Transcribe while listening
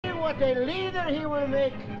what a leader he will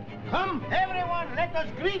make. Come, everyone, let us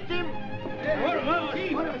greet him.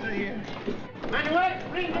 What is it here? Manuel,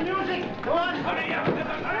 bring the music. Go on. Hurry up.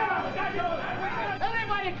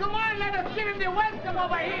 Everybody, come on, let us give him the welcome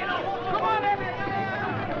over here. Come on, everybody.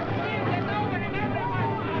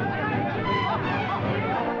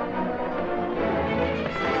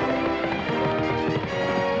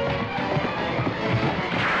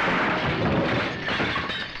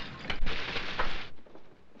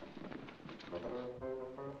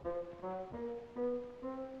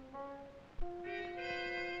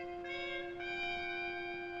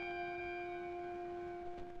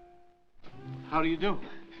 How do you do?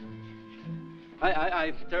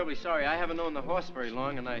 I'm terribly sorry. I haven't owned the horse very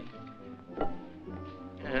long, and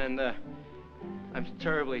I'm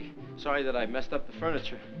terribly sorry that I messed up the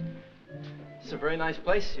furniture. It's a very nice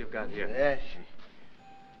place you've got here. Yes.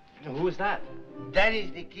 Who is that? That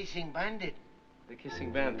is the Kissing Bandit. The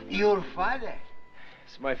Kissing Bandit. Your father.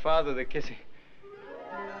 It's my father, the Kissing...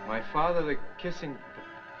 My father, the Kissing...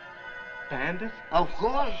 Bandit? Of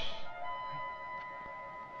course.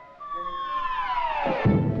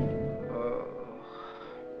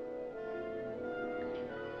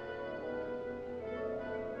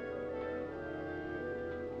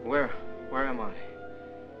 Where am I?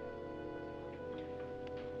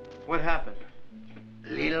 What happened?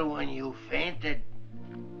 Little one, you fainted.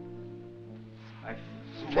 I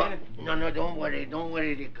fainted? No, don't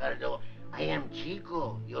worry, Ricardo. I am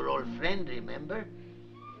Chico, your old friend, remember?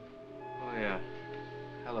 Oh, yeah.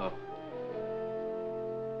 Hello.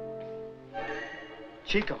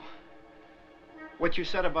 Chico, what you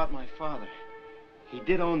said about my father, he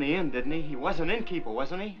did own the inn, didn't he? He was an innkeeper,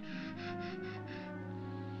 wasn't he?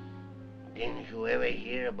 Didn't you ever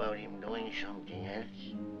hear about him doing something else?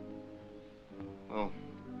 Well,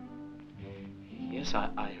 yes,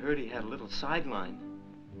 I heard he had a little sideline.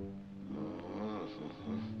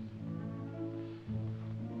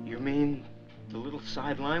 You mean the little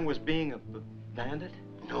sideline was being a bandit?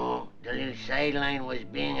 No, the little sideline was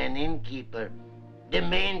being an innkeeper. The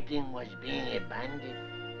main thing was being a bandit.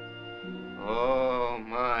 Oh,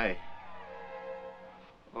 my.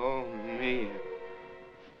 Oh, me.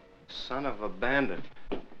 Son of a bandit.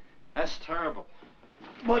 That's terrible.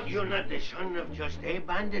 But you're not the son of just a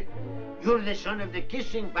bandit. You're the son of the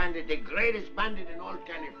Kissing Bandit, the greatest bandit in all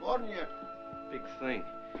California. Big thing.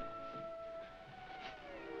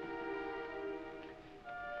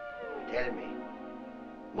 Tell me,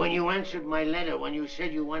 when you answered my letter, when you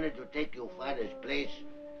said you wanted to take your father's place,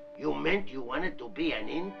 you meant you wanted to be an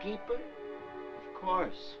innkeeper? Of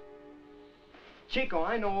course. Chico,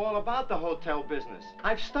 I know all about the hotel business.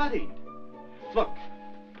 I've studied. Look,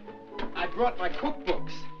 I brought my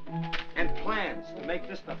cookbooks and plans to make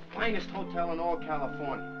this the finest hotel in all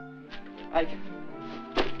California.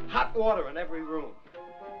 Hot water in every room,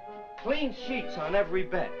 clean sheets on every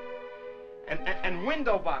bed, and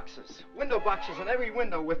window boxes in every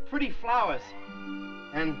window with pretty flowers.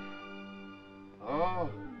 And, oh,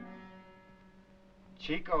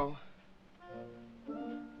 Chico,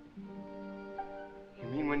 you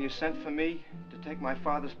mean when you sent for me to take my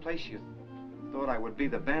father's place, you thought I would be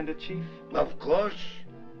the bandit chief? Of course.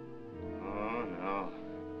 Oh, no.